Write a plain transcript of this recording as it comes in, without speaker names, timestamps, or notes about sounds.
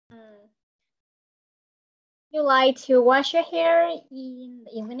You like to wash your hair in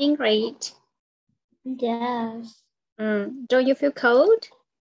the evening, right? Yes. Don't you feel cold?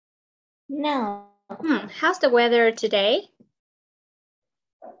 No. How's the weather today?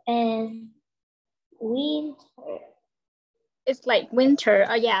 And winter. It's like winter.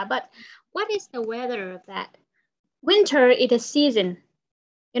 Oh yeah, but what is the weather of that? Winter is a season.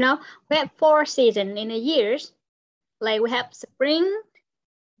 You know, we have 4 seasons in a year. Like we have spring,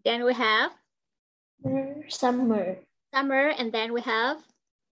 then we have Summer. summer, and then we have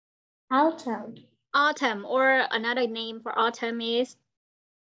Autumn. autumn, or another name for autumn is,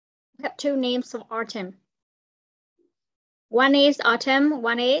 we have 2 names of autumn. One is autumn,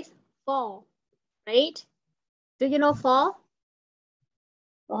 one is fall, right? Do you know fall?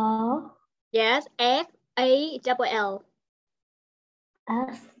 Fall. Yes, F-A-L-L.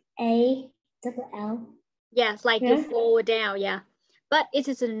 F-A-L-L. Yes, like you Yeah. fall down, yeah. But it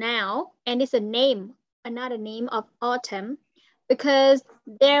is a noun and it's a name, another name of autumn, because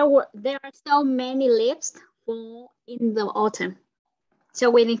there are so many leaves fall in the autumn. So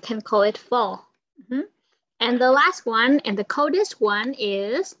we can call it fall. And the last one and the coldest one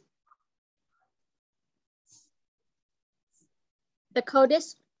is the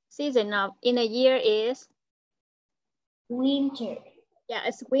coldest season of in a year is Winter. yeah,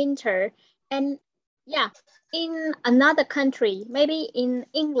 it's winter. And yeah, in another country, maybe in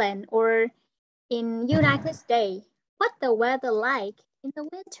England or in United States, what the weather like in the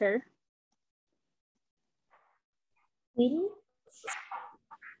winter?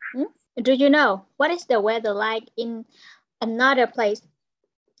 Do you know what is the weather like in another place,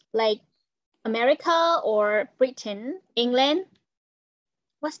 like America or Britain, England?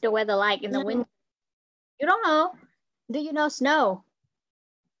 What's the weather like in the winter? You don't know? Do you know snow?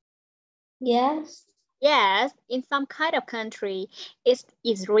 Yes. Yes, in some kind of country, it's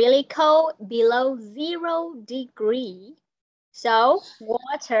really cold, below 0 degree. So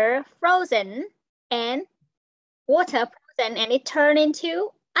water frozen and it turned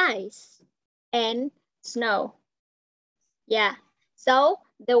into ice and snow. Yeah. So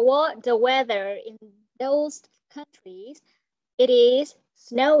the weather in those countries, it is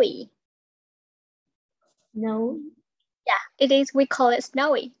snowy. No. Yeah, it is. We call it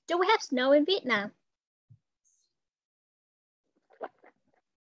snowy. Do we have snow in Vietnam?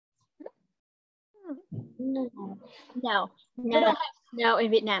 No. No, we don't have snow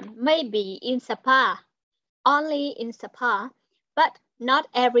in Vietnam. Maybe in Sapa, only in Sapa, but not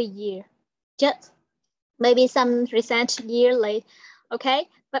every year. Just maybe some recent year late, okay?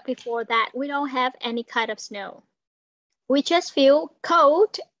 But before that, we don't have any kind of snow. We just feel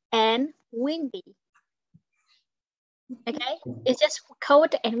cold and windy. Okay, it's just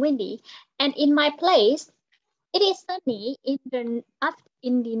cold and windy. And in my place, it is sunny in the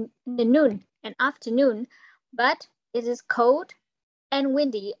noon and afternoon, but it is cold and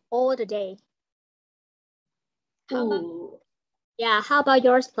windy all the day. How about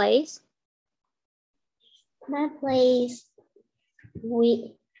yours place? My place,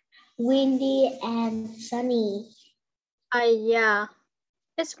 windy and sunny. Yeah,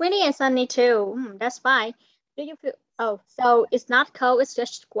 it's windy and sunny too. That's fine. Do you feel? Oh, so it's not cold. It's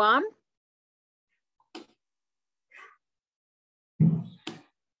just warm.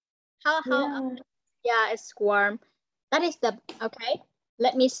 How? Yeah, it's warm. That is the okay.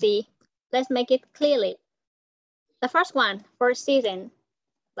 Let me see. Let's make it clearly. The first one, first season,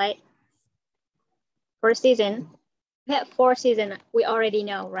 right? First season. We have 4 seasons. We already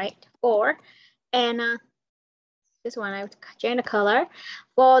know, right? 4. And this one I would change the color.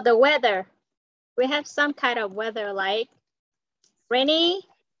 For the weather, we have some kind of weather like rainy,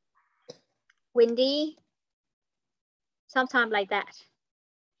 windy, sometimes like that.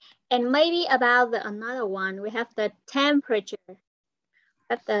 And maybe about another one, we have the temperature.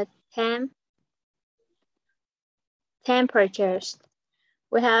 That's the temperatures.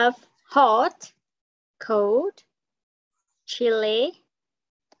 We have hot, cold, chilly.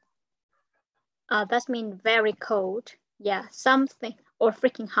 That means very cold. Yeah, something or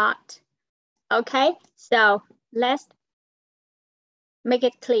freaking hot. Okay, so let's make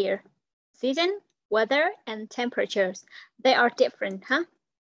it clear. Season, weather, and temperatures. They are different, huh?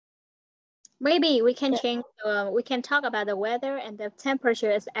 Maybe we can change, we can talk about the weather and the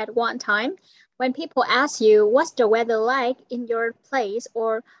temperatures at one time. When people ask you, what's the weather like in your place,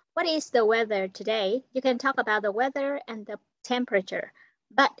 or what is the weather today? You can talk about the weather and the temperature,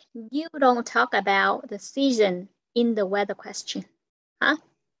 but you don't talk about the season in the weather question, huh?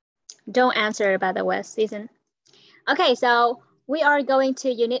 Don't answer about the weather season. Okay, so we are going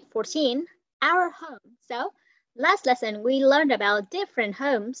to unit 14, our home. So last lesson, we learned about different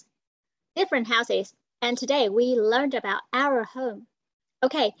homes, different houses. And today we learned about our home.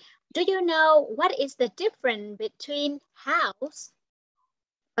 Okay, do you know what is the difference between house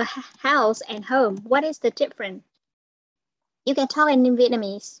and home? What is the difference? You can talk in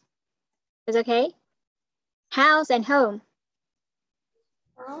Vietnamese. It's okay? House and home.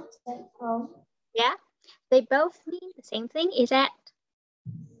 House and home. Yeah, they both mean the same thing. Is that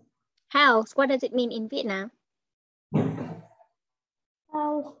house? What does it mean in Vietnam?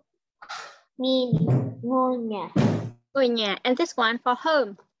 House mean ngôi nhà. Ngôi nhà. And this one for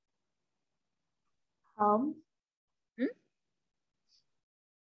home. Home.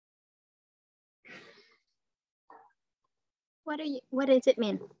 What does it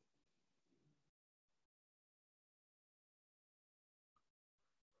mean?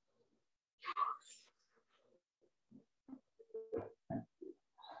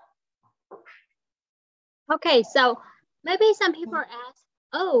 Okay, so maybe some people ask,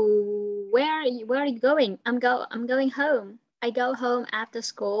 "Oh, where are you going?" I'm going home. I go home after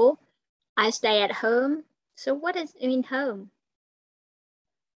school. I stay at home. So what does it mean home?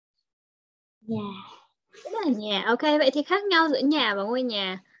 Nhà. Tức là nhà. Ok, vậy thì khác nhau giữa nhà và ngôi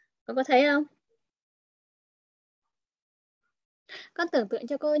nhà. Con có thấy không? Con tưởng tượng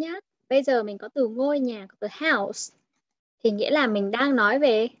cho cô nhé. Bây giờ mình có từ ngôi nhà, có từ house. Thì nghĩa là mình đang nói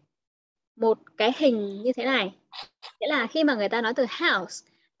về một cái hình như thế này. Nghĩa là khi mà người ta nói từ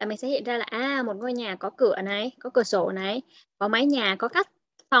house là mình sẽ hiện ra là một ngôi nhà có cửa này, có cửa sổ này, có mái nhà, có các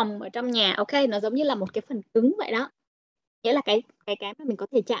phòng ở trong nhà. Ok, nó giống như là một cái phần cứng vậy đó. Nghĩa là cái mà mình có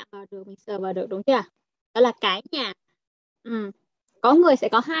thể chạm vào được, mình sờ vào được, đúng chưa? Đó là cái nhà. Có người sẽ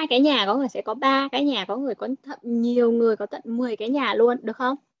có 2 cái nhà, có người sẽ có 3 cái nhà, có người có nhiều người có tận 10 cái nhà luôn, được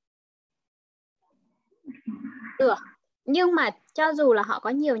không? Được. Nhưng mà cho dù là họ có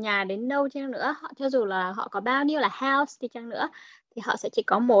nhiều nhà đến đâu chăng nữa, cho dù là họ có bao nhiêu là house đi chăng nữa, thì họ sẽ chỉ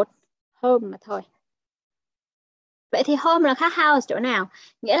có một home mà thôi. Vậy thì home là khác house chỗ nào?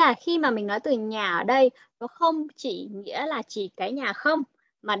 Nghĩa là khi mà mình nói từ nhà ở đây, nó không chỉ nghĩa là chỉ cái nhà không,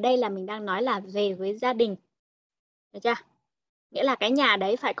 mà đây là mình đang nói là về với gia đình. Được chưa? Nghĩa là cái nhà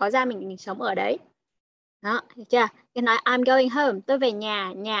đấy phải có gia mình sống ở đấy. Đó, được chưa? Cái nói I'm going home, tôi về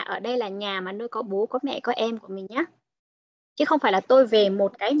nhà. Nhà ở đây là nhà mà nơi có bố, có mẹ, có em của mình nhé. Chứ không phải là tôi về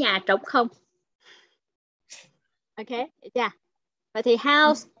một cái nhà trống không. Ok, được chưa? Vậy thì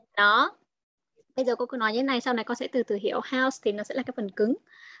house đó. Bây giờ cô cứ nói như thế này, sau này con sẽ từ từ hiểu. House thì nó sẽ là cái phần cứng.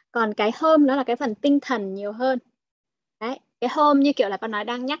 Còn cái home nó là cái phần tinh thần nhiều hơn. Đấy, cái home như kiểu là con nói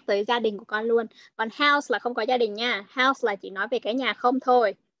đang nhắc tới gia đình của con luôn. Còn house là không có gia đình nha. House là chỉ nói về cái nhà không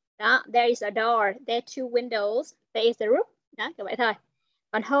thôi. Đó, there is a door, there are 2 windows, there is a roof. Đó, kiểu vậy thôi.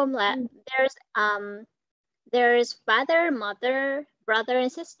 Còn home là there's father, mother, brother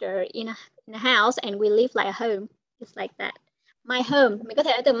and sister in a house and we live like a home. Just like that. My home, mình có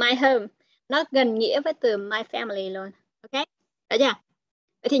thể nói từ my home. Nó gần nghĩa với từ my family luôn. Ok, được chưa?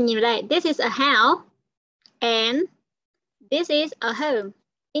 Vậy thì nhìn đây, this is a house and this is a home,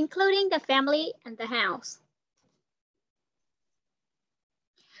 including the family and the house.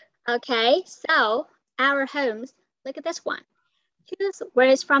 Okay, so our homes, look at this one. Choose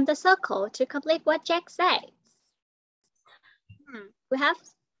words from the circle to complete what Jack says. We have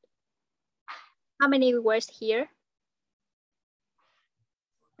how many words here?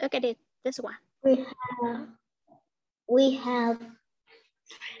 Look at it, this one. We have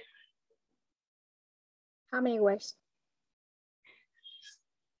How many words?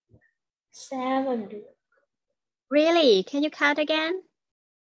 7. Really? Can you count again?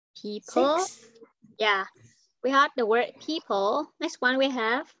 People. 6. Yeah, we have the word people. Next one we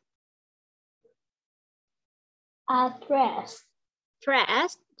have Dress.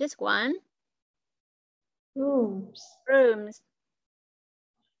 dress. This one. Rooms. Rooms.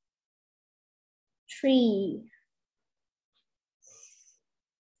 Tree.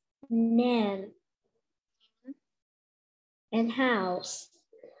 Nan. And house.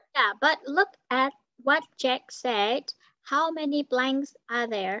 Yeah, but look at what Jack said. How many blanks are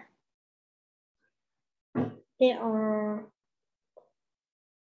there? There are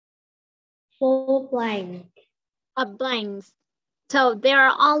 4 blanks. Blanks. So there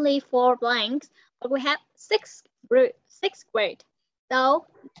are only 4 blanks, but we have 6 words. So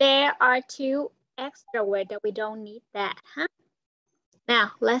there are 2 extra words that we don't need that, huh?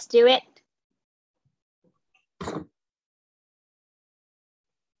 Now let's do it.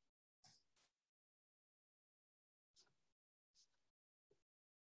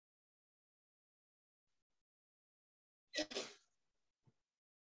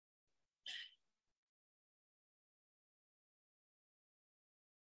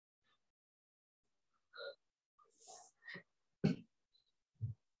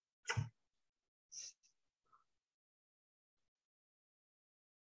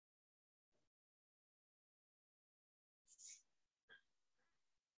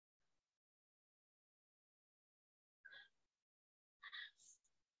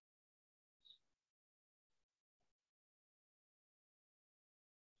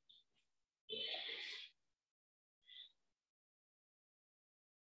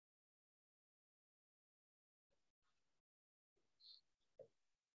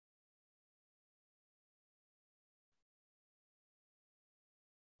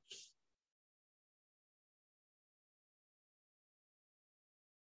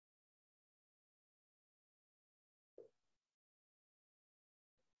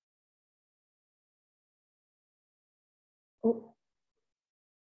 Oh.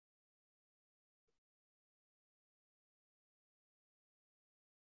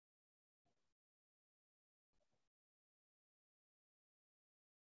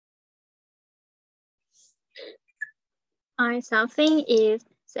 Something is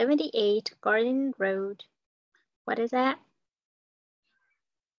 78 Garden Road. What is that?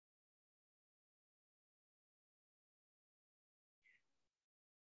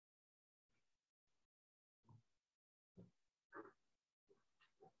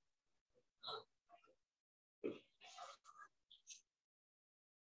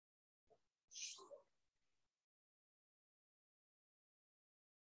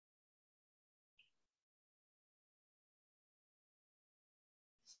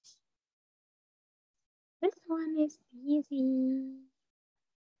 This one is easy.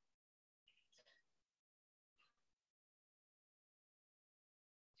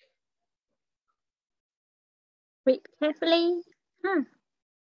 Read carefully.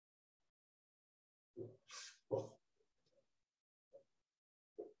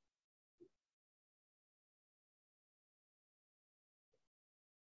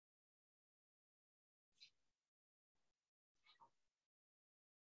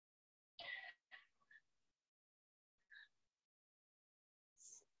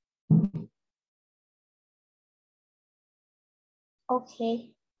 Okay.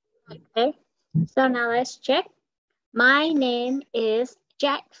 Okay, so now let's check. My name is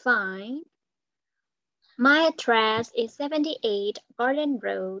Jack Fine. My address is 78 Garden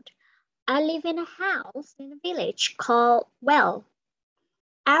Road. I live in a house in a village called Well.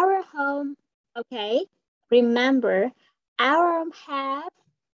 Our home, okay, remember, our home have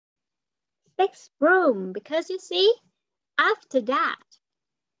 6 rooms because you see, after that,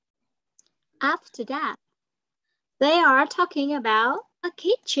 they are talking about a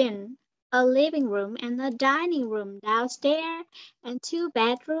kitchen, a living room, and a dining room downstairs, and 2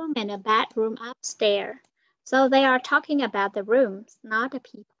 bedrooms and a bathroom upstairs. So they are talking about the rooms, not the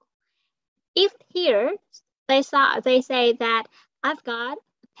people. If here they say that I've got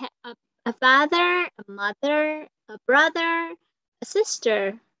a father, a mother, a brother, a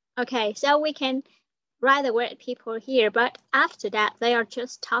sister. Okay, so we can write the word people here, but after that they are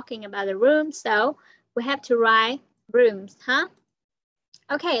just talking about the room, so we have to write rooms, huh?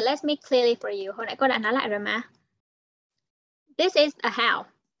 Okay, let me clearly for you. Hồi nãy cô đã nói lại rồi mà. This is a house,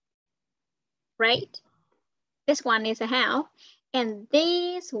 right? This one is a house, and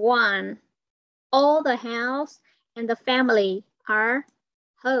this one, all the house and the family are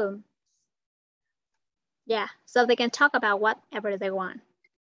home. Yeah, so they can talk about whatever they want.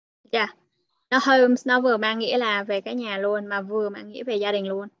 Yeah, nó homes nó vừa mang nghĩa là về cái nhà luôn mà vừa mang nghĩa về gia đình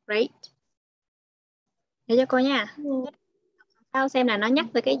luôn, right? Để cho cô nha. Sao xem là nó nhắc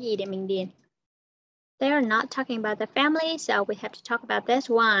tới cái gì để mình điền. They are not talking about the family, so we have to talk about this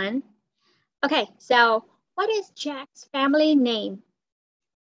one. Okay, so what is Jack's family name?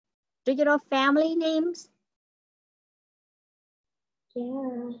 Do you know family names?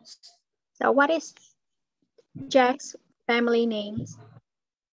 Yes. So what is Jack's family names?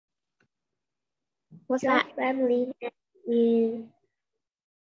 What's Jack's that? family is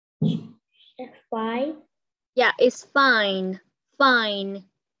fine. Yeah, it's fine. Fine.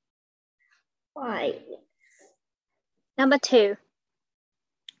 Fine. Number 2.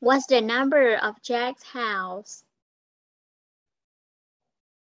 What's the number of Jack's house?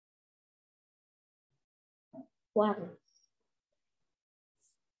 One.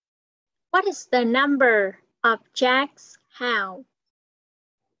 What is the number of Jack's house?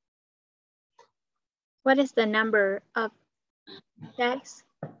 What is the number of Jack's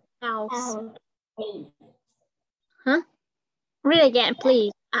house? 8. Huh? Read again,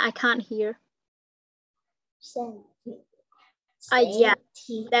 please. I can't hear. 70. Yeah,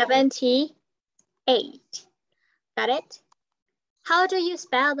 78. Got it? How do you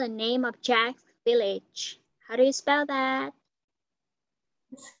spell the name of Jack's village? How do you spell that?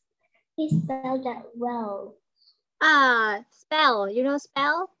 He spelled that well. Spell. You know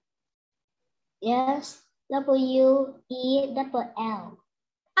spell? Yes. W-E-L-L.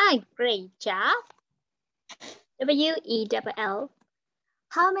 Great job. W-E-L-L.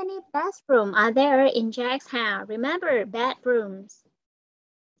 How many bathrooms are there in Jack's house? Remember, bedrooms.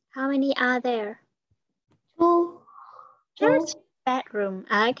 How many are there? 2. There's bedroom.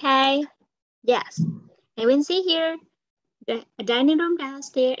 Okay. Yes. And we can see here a dining room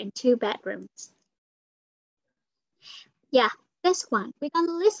downstairs and 2 bedrooms. Yeah, this one. We're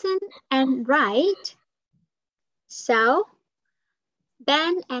gonna listen and write. So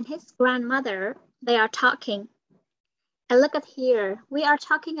Ben and his grandmother, they are talking. And look at here. We are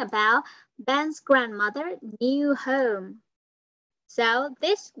talking about Ben's grandmother's new home. So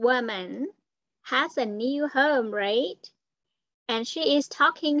this woman has a new home, right? And she is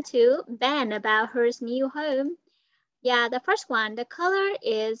talking to Ben about her new home. Yeah, the first one, the color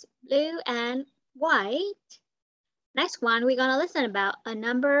is blue and white. Next one, we're gonna listen about a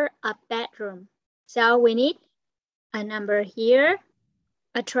number of bedroom. So we need a number here,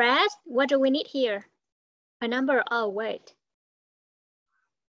 address. What do we need here? A number. Oh, wait.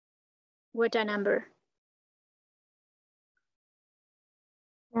 What a number?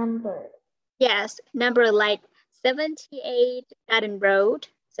 Number. Yes, number like 78 Garden Road.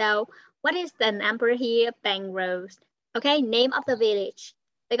 So what is the number here? Bank Road. Okay, name of the village.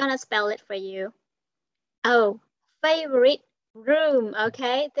 They're gonna spell it for you. Oh, favorite room.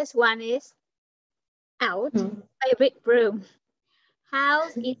 Okay, this one is out. Favorite room.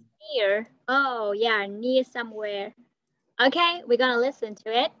 House is near. Oh, yeah, near somewhere. Okay, we're gonna listen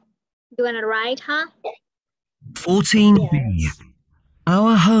to it. You wanna write, huh? 14B. Yes.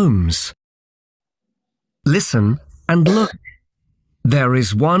 Our homes. Listen and look. There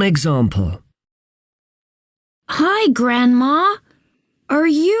is one example. Hi, Grandma. Are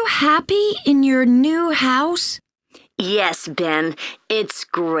you happy in your new house? Yes, Ben, it's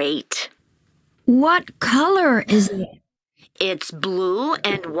great. What color is it? It's blue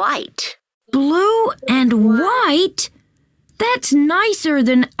and white. Blue and white? That's nicer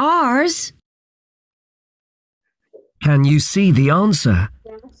than ours. Can you see the answer?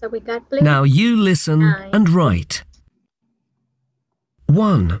 Yeah, so we got blue. Now you listen and write.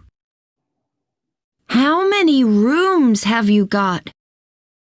 1. How many rooms have you got?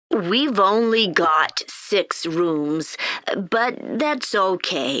 We've only got 6 rooms, but that's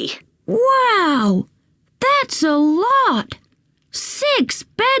okay. Wow! That's a lot! 6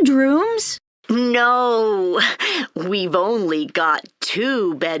 bedrooms? No, we've only got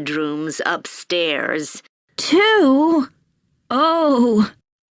 2 bedrooms upstairs. 2? Oh.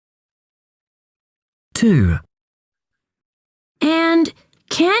 2. And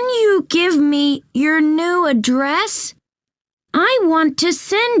can you give me your new address? I want to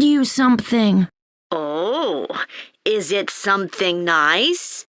send you something. Oh, is it something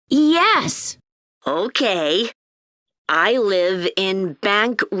nice? Yes. Okay. I live in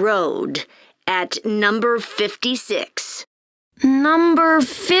Bank Road at number 56. Number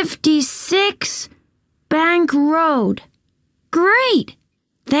 56, Bank Road. Great.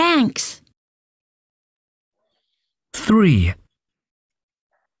 Thanks. 3.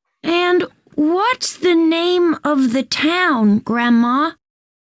 And what's the name of the town, Grandma?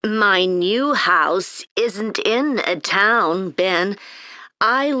 My new house isn't in a town, Ben.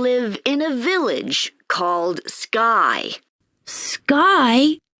 I live in a village called Sky.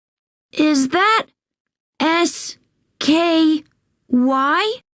 Sky? Is that S-K-Y?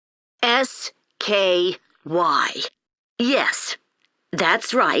 S-K-Y. Yes,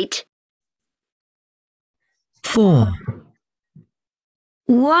 that's right. 4.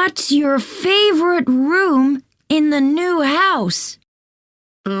 What's your favorite room in the new house?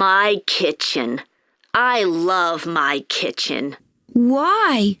 My kitchen. I love my kitchen.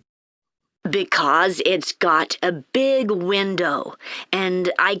 Why? Because it's got a big window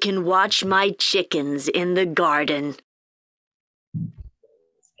and I can watch my chickens in the garden.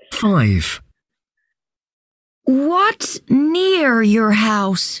 5. What's near your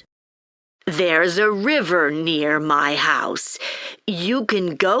house? There's a river near my house. You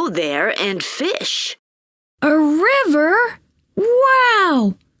can go there and fish. A river?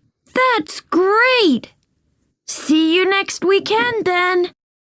 Wow! That's great! See you next weekend then.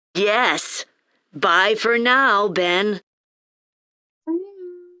 Yes. Bye for now, Ben.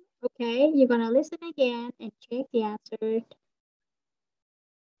 Okay, you're gonna listen again and check the answer.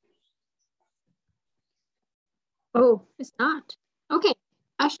 Oh, it's not. Okay,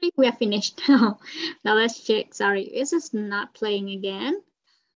 actually we are finished. Now let's check. Sorry, this is not playing again.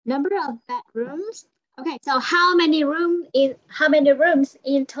 Number of bedrooms. Okay, so how many rooms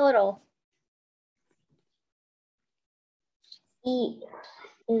in total?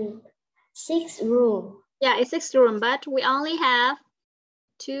 6 rooms. Yeah, it's 6 rooms, but we only have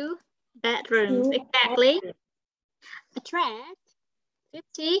 2 bedrooms. Exactly. Address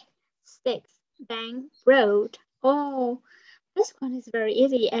 56 Bank Road. Oh, this one is very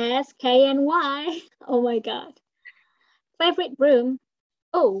easy. S, K, and Y. Oh my God. Favorite room.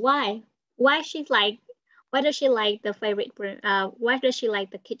 Oh, why? Why does she like the favorite room? Why does she like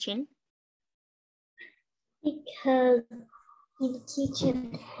the kitchen? Because in the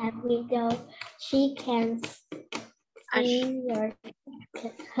kitchen have window, she can see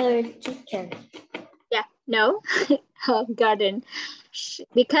her kitchen. Yeah, no, garden.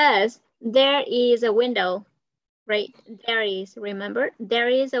 Because there is a window, Great. There is, remember, there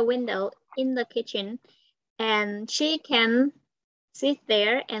is a window in the kitchen and she can sit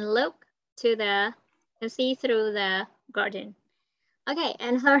there and look to the and see through the garden. Okay,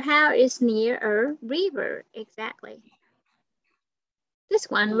 and her house is near a river. Exactly. This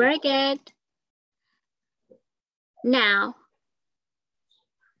one, very good. Now,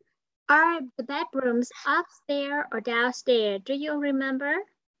 are the bedrooms upstairs or downstairs? Do you remember?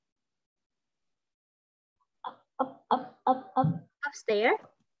 Up. Upstairs?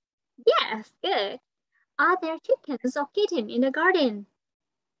 Yes, good. Are there chickens or kittens in the garden?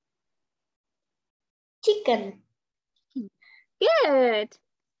 Chicken. Good.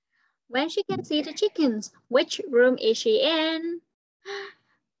 When she can see the chickens, which room is she in?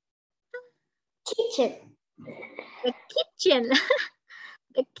 Kitchen. The kitchen.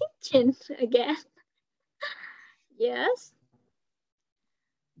 The kitchen again. Yes.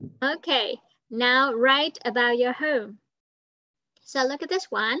 Okay, now write about your home. So look at this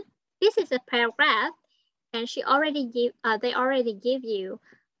one. This is a paragraph, and they already give you.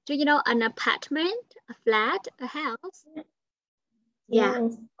 Do you know an apartment, a flat, a house? Yeah.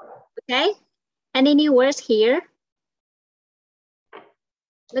 Yes. Okay. Any new words here?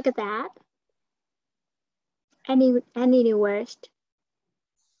 Look at that. Any new words?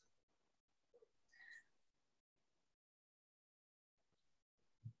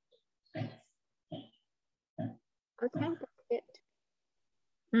 Okay, that's good.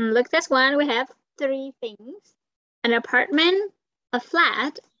 Look at this one. We have 3 things. An apartment, a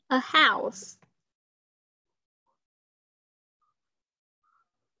flat, a house.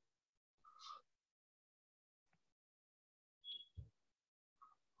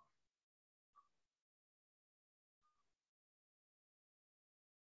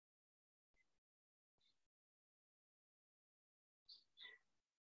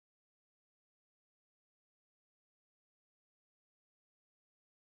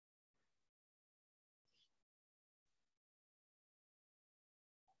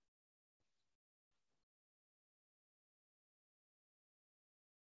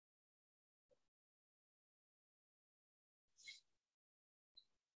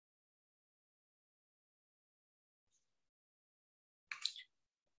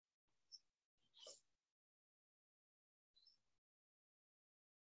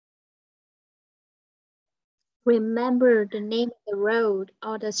 Remember the name of the road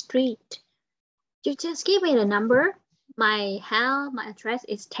or the street. You just give it a number. My address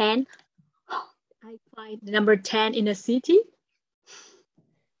is 10. I find the number 10 in the city.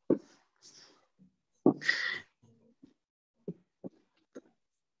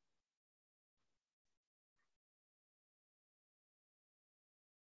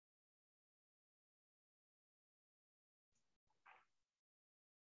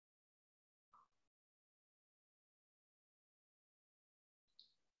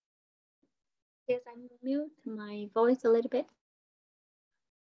 Yes, I'm mute my voice a little bit.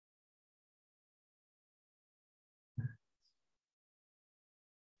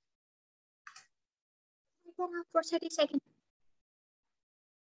 Get out for 30 seconds.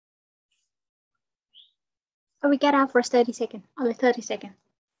 Oh, we get out for 30 seconds. Only 30 seconds.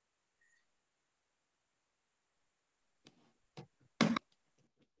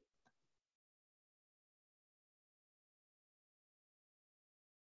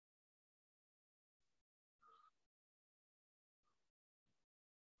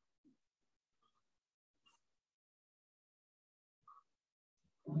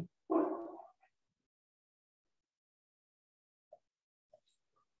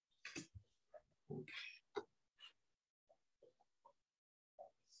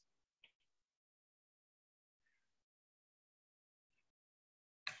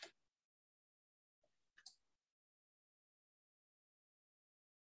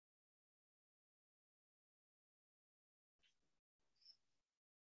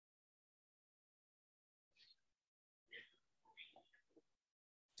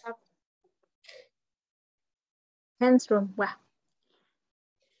 Hands room. Wow.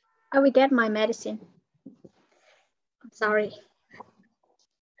 I will get my medicine. I'm sorry.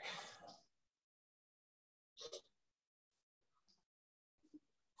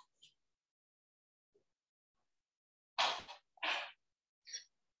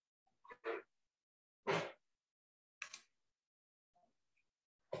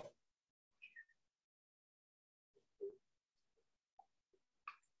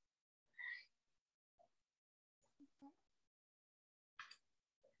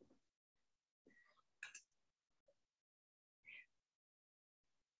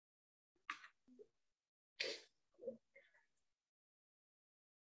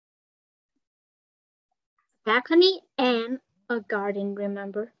 balcony and a garden,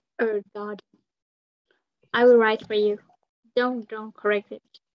 remember? A garden. I will write for you. Don't correct it.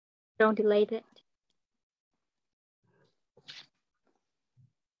 Don't delete it.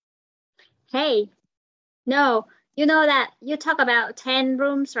 Hey, no, you know that you talk about 10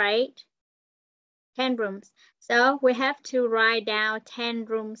 rooms, right? 10 rooms. So we have to write down 10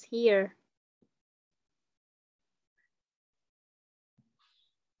 rooms here.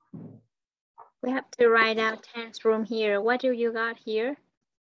 We have to write out 10th room here. What do you got here?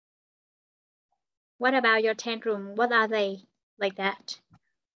 What about your 10th room? What are they? Like that.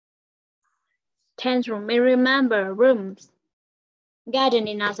 10th room. Remember, rooms. Garden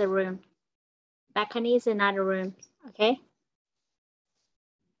in another room. Balcony is another room. Okay?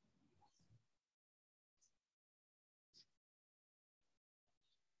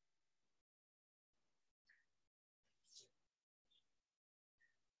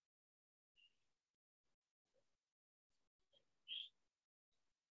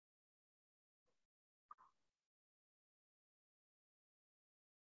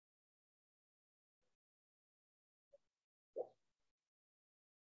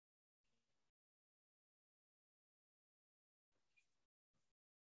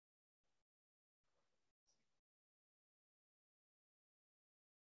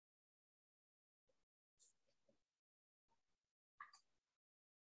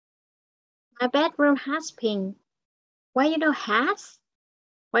 My bedroom has pink. Why you know has?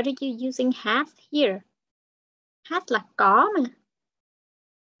 Why are you using has here? Has là có mà.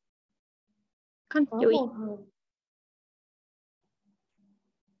 Con chú ý.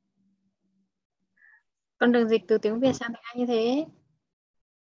 Con đừng dịch từ tiếng Việt sang tiếng Anh như thế.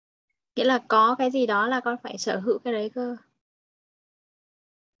 Nghĩa là có cái gì đó là con phải sở hữu cái đấy cơ.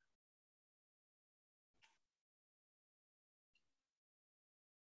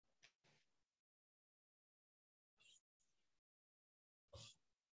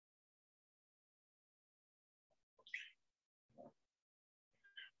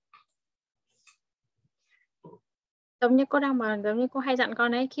 Giống như cô hay dặn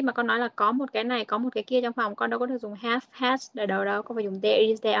con ấy, khi mà con nói là có một cái này, có một cái kia trong phòng, con đâu có được dùng have, has ở đầu đâu, con phải dùng there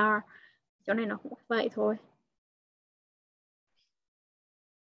is, there are. Chỗ này nó cũng vậy thôi.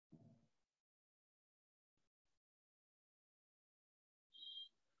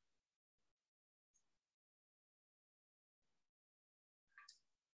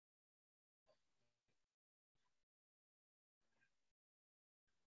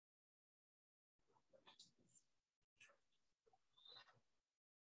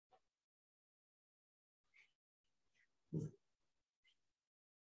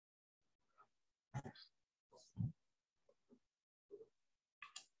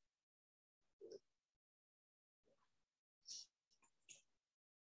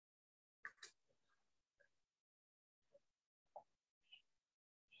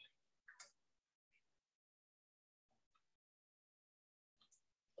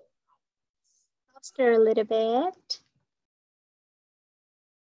 Faster a little bit.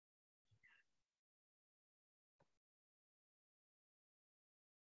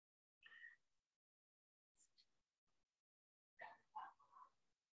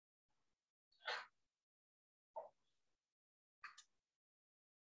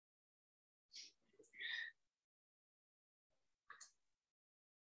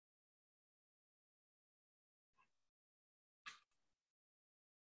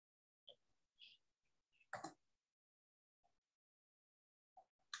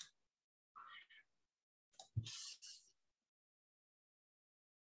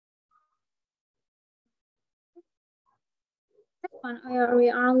 This one, we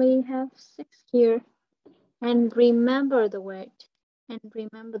only have 6 here. And remember the word. And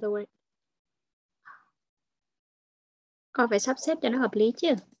remember the word. Con phải sắp xếp cho nó hợp lý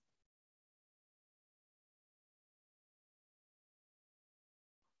chứ.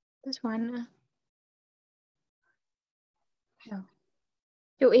 This one.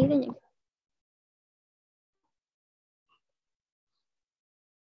 Chú ý đến những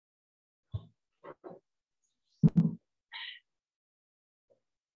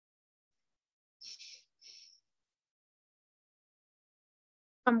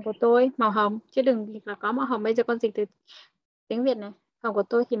phòng của tôi màu hồng, chứ đừng dịch là có màu hồng. Bây giờ con dịch từ tiếng Việt này. Phòng của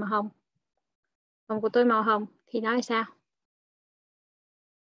tôi thì màu hồng. Phòng của tôi màu hồng thì nói là sao?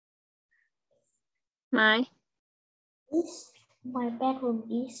 My bedroom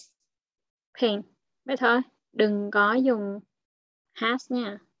is pink. Vậy thôi, đừng có dùng has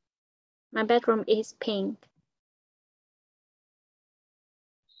nha. My bedroom is pink.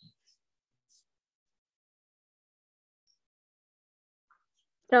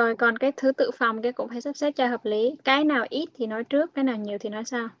 Rồi còn cái thứ tự phòng cái cũng phải sắp xếp cho hợp lý. Cái nào ít thì nói trước, cái nào nhiều thì nói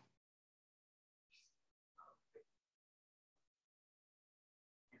sau.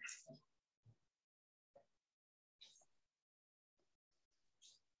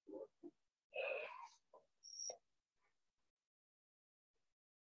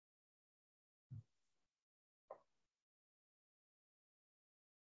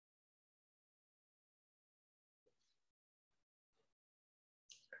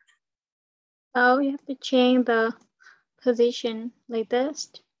 So you have to change the position like this.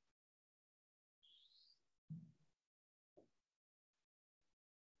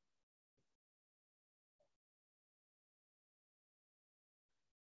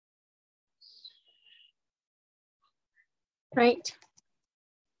 Right.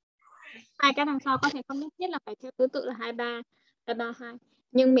 Hai cái đằng sau có thể không nhất thiết là phải theo thứ tự là 23, 232.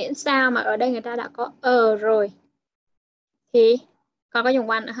 Nhưng miễn sao mà ở đây người ta đã có rồi thì con có dùng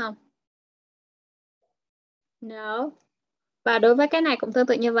one nữa không? No. Và đối với cái này cũng tương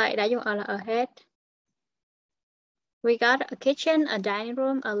tự như vậy, đã dùng là hết. We got a kitchen, a dining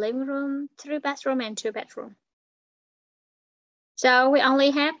room, a living room, 3 bathroom and 2 bedroom. So we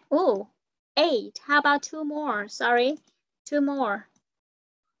only have 8. How about 2 more? Sorry, 2 more.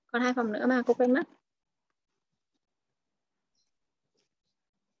 Còn 2 phòng nữa mà cô quên mất.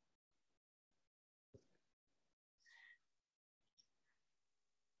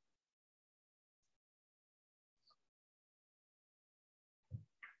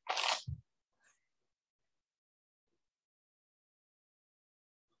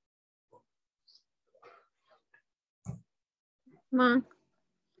 Come on.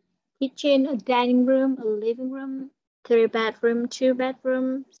 Kitchen, a dining room, a living room, 3 bedroom, 2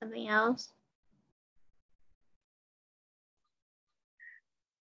 bedroom, something else.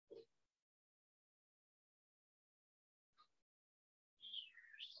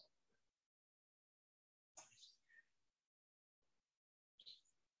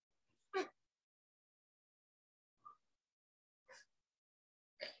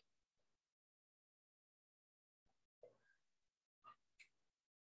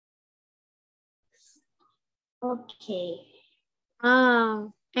 Okay.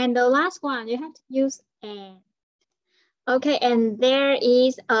 And the last one, you have to use and. Okay, and there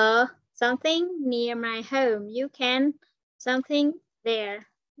is a something near my home. You can something there.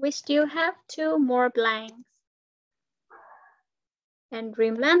 We still have 2 more blanks. And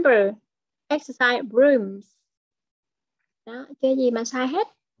remember, exercise rooms. Đó, cái gì mà sai hết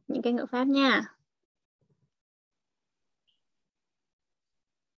những cái ngữ pháp nha.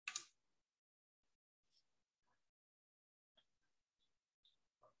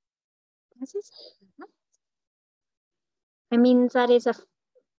 I mean that is a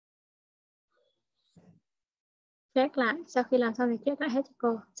check lại, sau khi làm xong thì check lại hết cho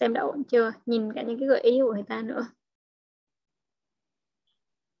cô xem đã ổn chưa, nhìn cả những cái gợi ý của người ta nữa.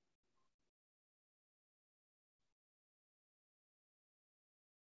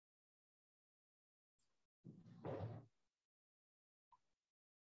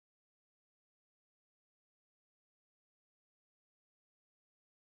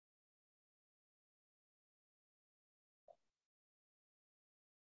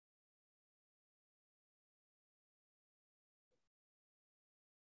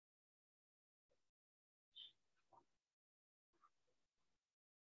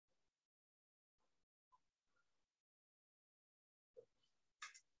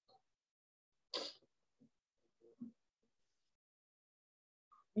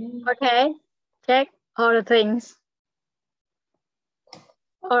 Okay, check all the things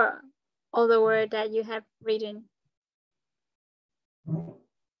or all the words that you have written.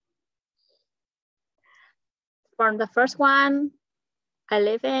 From the first one, I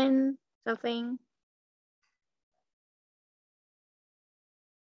live in something.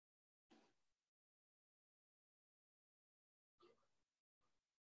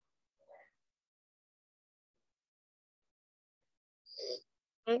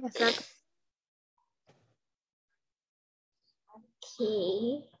 Okay,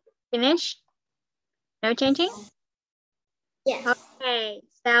 Okay. Finish? No changing? Yes. Okay,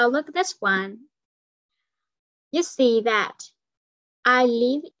 so look at this one. You see that I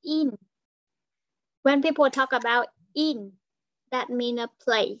live in. When people talk about in, that means a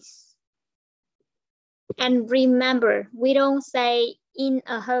place. And remember, we don't say in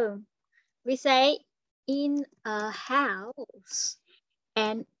a home. We say in a house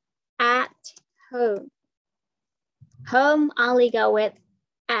and at home. Home only go with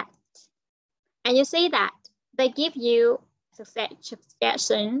at. And you see that they give you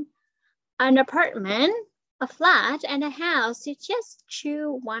suggestion, an apartment, a flat and a house, you just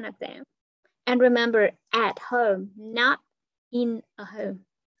choose one of them. And remember, at home, not in a home.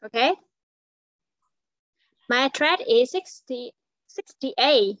 Okay? My address is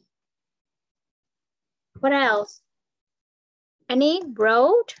 68. What else? Any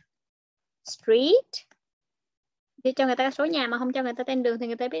road, street? Đi cho người ta số nhà mà không cho người ta tên đường thì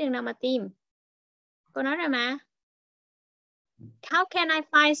người ta biết đường nào mà tìm. Cô nói rồi mà. How can I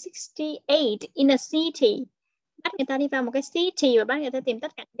find 68 in a city? Bắt người ta đi vào một cái city và bắt người ta tìm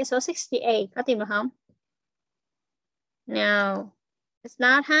tất cả cái số 68. Có tìm được không? No, it's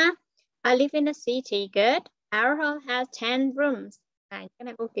not, huh? I live in a city. Good. Our home has 10 rooms. Cái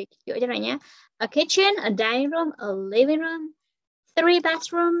này cô chữa cho này nhé. A kitchen, a dining room, a living room, 3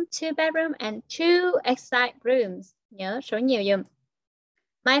 bathroom, 2 bedroom, and 2 exercise rooms. Nhớ số nhiều dùm.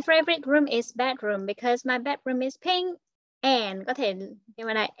 My favorite room is bedroom because my bedroom is pink. And có thể như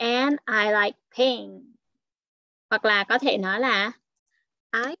vậy này, and I like pink. Hoặc là có thể nói là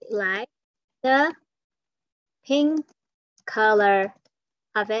I like the pink color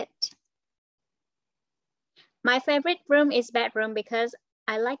of it. My favorite room is bedroom because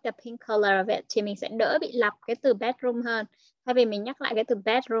I like the pink color of it. Thì mình sẽ đỡ bị lặp cái từ bedroom hơn. Thay vì mình nhắc lại cái từ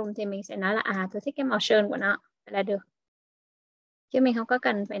bedroom thì mình sẽ nói là tôi thích cái màu sơn của nó. Vậy là được. Chứ mình không có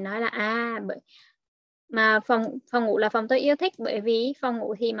cần phải nói là mà phòng ngủ là phòng tôi yêu thích bởi vì phòng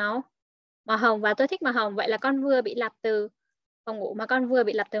ngủ thì màu hồng và tôi thích màu hồng. Vậy là con vừa bị lặp từ phòng ngủ mà con vừa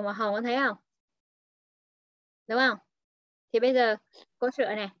bị lặp từ màu hồng, con thấy không? Đúng không? Thì bây giờ cô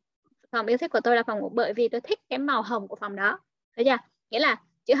sửa này. Phòng yêu thích của tôi là phòng ngủ bởi vì tôi thích cái màu hồng của phòng đó. Thấy chưa? Nghĩa là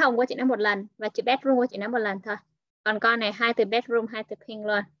chữ hồng của chị nói một lần và chữ bedroom của chị nói một lần thôi. Còn con này 2 từ bedroom, 2 từ pink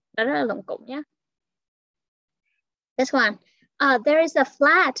luôn. Đó rất là lủng củng nhé. This one. There is a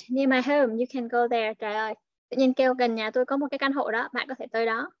flat near my home. You can go there. Trời ơi. Tự nhiên kêu gần nhà tôi có một cái căn hộ đó. Bạn có thể tới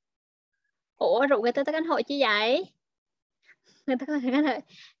đó. Ủa rủ người ta tới căn hộ chứ vậy? Người ta có thể căn hộ.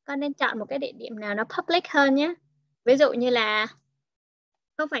 Con nên chọn một cái địa điểm nào nó public hơn nhé. Ví dụ như là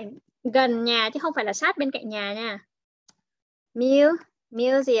không phải gần nhà chứ không phải là sát bên cạnh nhà nha.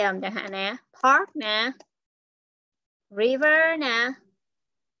 Museum chẳng hạn nè. Park nè. River nè.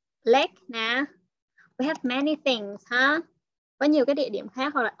 Lake nè. We have many things, huh? Có nhiều cái địa điểm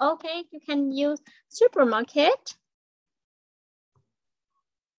khác. Hoặc là okay, you can use supermarket.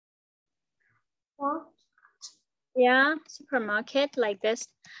 Yeah, supermarket like this.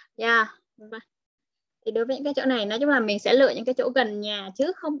 Yeah. Thì đối với những cái chỗ này nói chung là mình sẽ lựa những cái chỗ gần nhà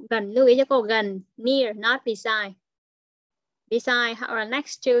chứ không gần. Lưu ý cho cô gần, near, not beside. Beside hoặc là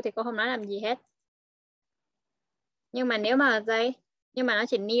next to thì cô không nói làm gì hết. Nhưng mà nếu mà nhưng mà nó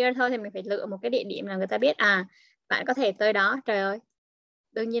chỉ near thôi thì mình phải lựa một cái địa điểm là người ta biết bạn có thể tới đó. Trời ơi,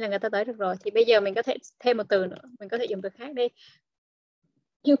 đương nhiên là người ta tới được rồi. Thì bây giờ mình có thể thêm một từ nữa, mình có thể dùng từ khác đi.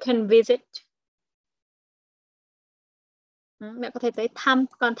 You can visit. Bạn có thể tới thăm.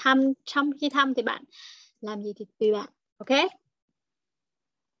 Còn trong khi thăm thì bạn làm gì thì tùy bạn. Ok?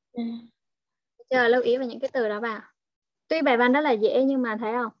 Giờ lưu ý vào những cái từ đó vào. Tuy bài văn rất là dễ nhưng mà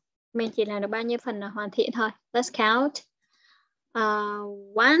thấy không? Mình chỉ làm được bao nhiêu phần là hoàn thiện thôi. Let's count.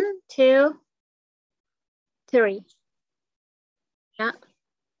 1, 2, 3. Đó.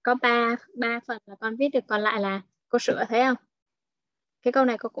 Có 3 phần là con viết được. Còn lại là cô sửa, thấy không? Cái câu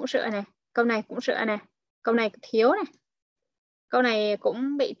này cô cũng sửa này. Câu này cũng sửa này. Câu này thiếu này. Câu này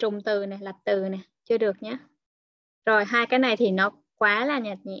cũng bị trùng từ này, lặp từ này. Chưa được nhé. Rồi 2 cái này thì nó quá là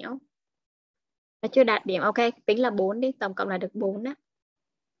nhạt nhẽo. Nó chưa đạt điểm. Ok, tính là 4 đi. Tổng cộng là được 4 á.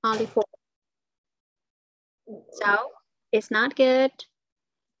 Only 4. So, it's not good.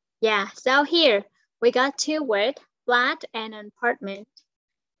 Yeah, so here we got 2 words, flat and apartment.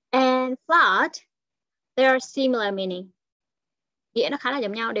 And flat, they are similar meaning. Nghĩa nó khá là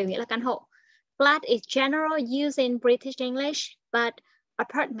giống nhau, đều nghĩa là căn hộ. Flat is general used in British English, but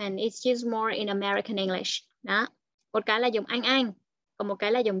apartment is used more in American English. Đó. Một cái là dùng Anh, còn một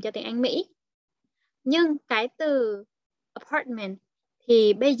cái là dùng cho tiếng Anh Mỹ. Nhưng cái từ apartment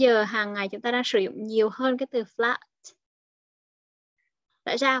thì bây giờ hàng ngày chúng ta đang sử dụng nhiều hơn cái từ flat.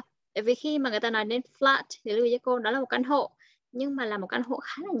 Tại sao? Tại vì khi mà người ta nói đến flat thì lưu ý cho cô đó là một căn hộ. Nhưng mà là một căn hộ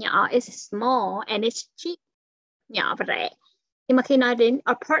khá là nhỏ. It's small and it's cheap. Nhỏ và rẻ. Nhưng mà khi nói đến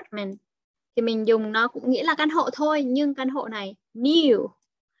apartment thì mình dùng nó cũng nghĩa là căn hộ thôi. Nhưng căn hộ này new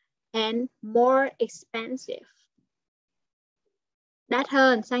and more expensive. Đắt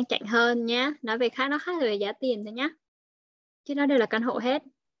hơn, sang chảnh hơn nhé. Nói về khác nó khác về giá tiền thôi nhé. Chứ nó đều là căn hộ hết.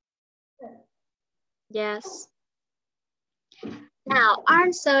 Yes. Now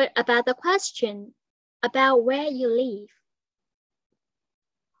answer about the question about where you live.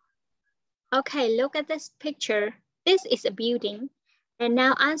 Okay, look at this picture. This is a building. And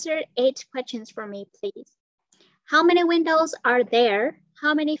now answer 8 questions for me, please. How many windows are there?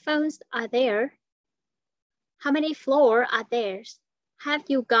 How many phones are there? How many floors are there? Have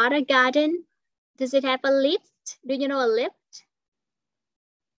you got a garden? Does it have a lift? Do you know a lift?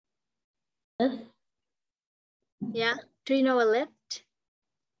 Yeah, do you know a lift?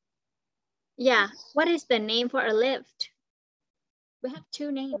 Yeah, what is the name for a lift? We have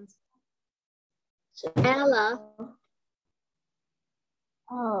two names. Ella.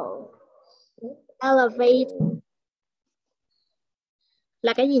 Oh. Elevate.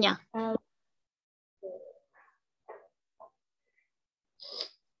 Là cái gì nhỉ?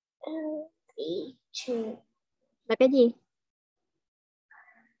 Là cái gì?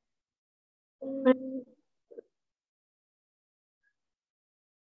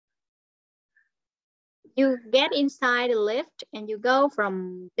 You get inside the lift and you go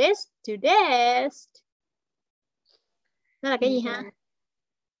from this to this. Nó là cái gì ha?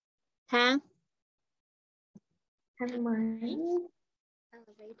 Thang. Thang máy.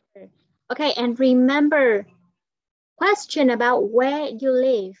 Elevator. Okay, and remember, question about where you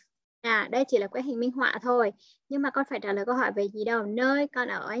live. Đây chỉ là cái hình minh họa thôi. Nhưng mà con phải trả lời câu hỏi về gì đâu. Nơi con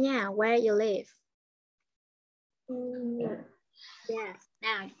ở nha. Where you live. Yes.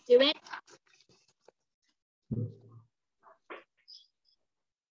 Now, do it.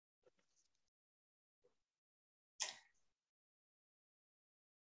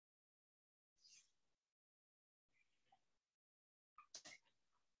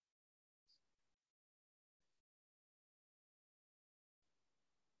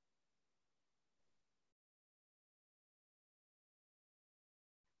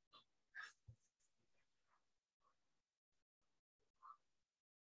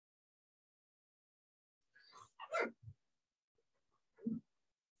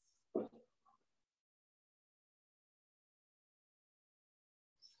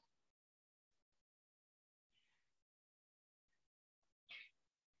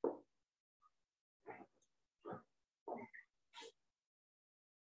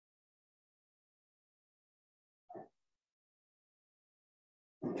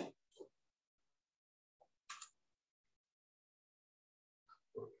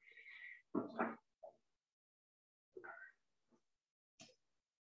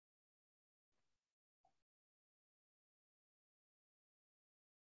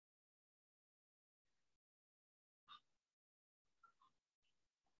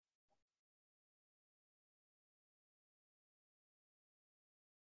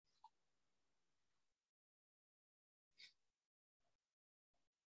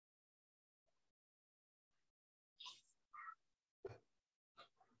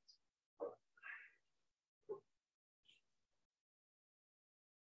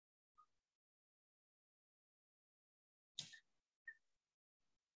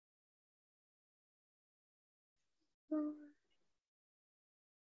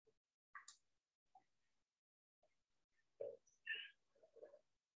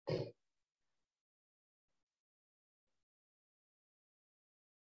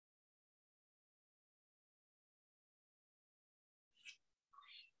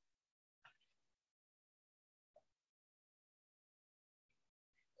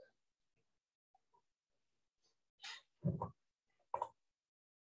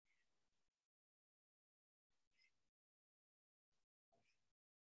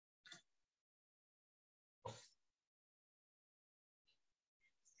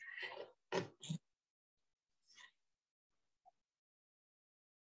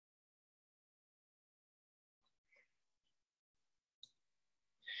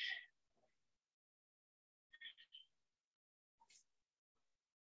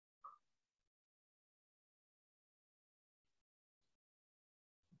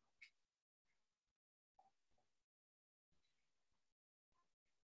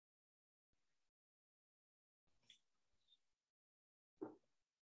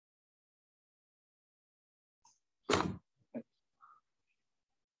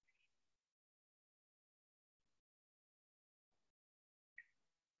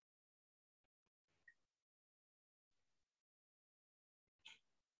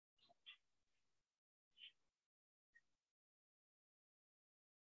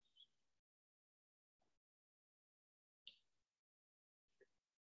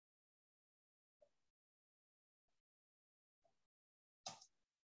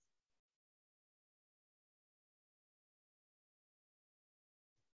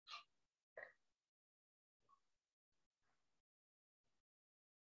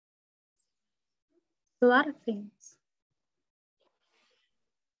 A lot of things.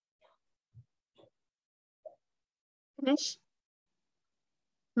 Finish?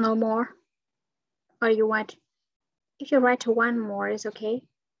 No more? Or you want If you write one more, it's okay.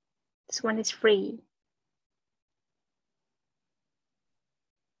 This one is free.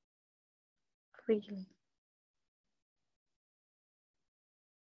 Freely.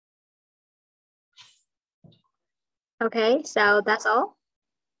 Okay, so that's all?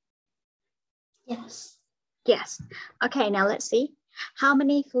 Yes. Yes. Okay, now let's see. How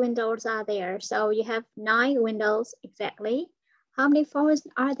many windows are there? So you have 9 windows exactly. How many phones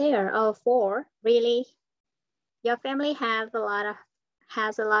are there? Oh, 4. Really? Your family has a lot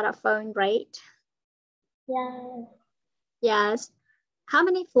of phones, right? Yeah. Yes. How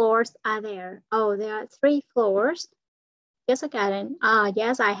many floors are there? Oh, there are 3 floors. Yes, I got it.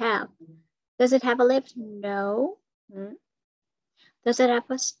 Yes, I have. Does it have a lift? No. Does it have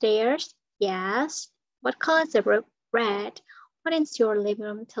a stairs? Yes. What color is the roof? Red. What is your living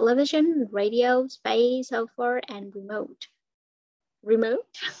room? Television, radio, space, sofa, and remote. Remote?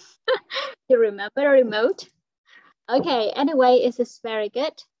 You remember remote? Okay, anyway, it is very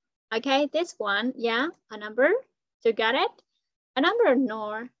good. Okay, this one, yeah, a number. You got it? A number,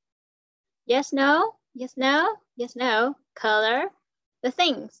 no. Yes, no, yes, no, yes, no. Color, the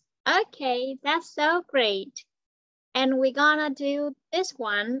things. Okay, that's so great. And we're gonna do this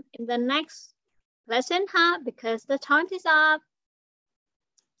one in the next lesson, huh? Because the time is up.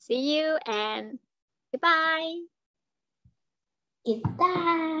 See you and goodbye.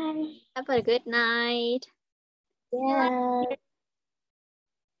 Goodbye. Have a good night. Yeah.